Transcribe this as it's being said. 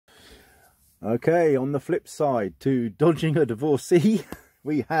Okay, on the flip side to Dodging a Divorcee,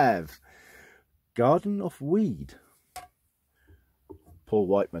 we have Garden of Weed, Paul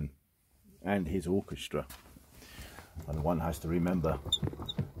Whiteman and his orchestra. And one has to remember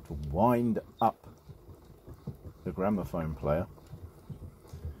to wind up the gramophone player,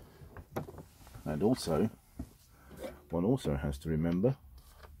 and also one also has to remember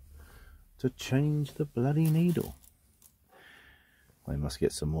to change the bloody needle. I must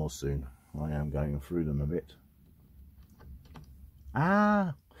get some more soon. I am going through them a bit.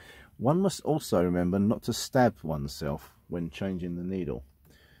 One must also remember not to stab oneself when changing the needle.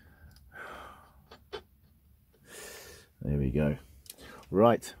 There we go.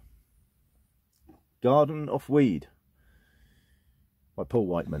 Right. Garden of Weed by Paul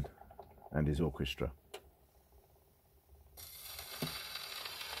Whiteman and his orchestra.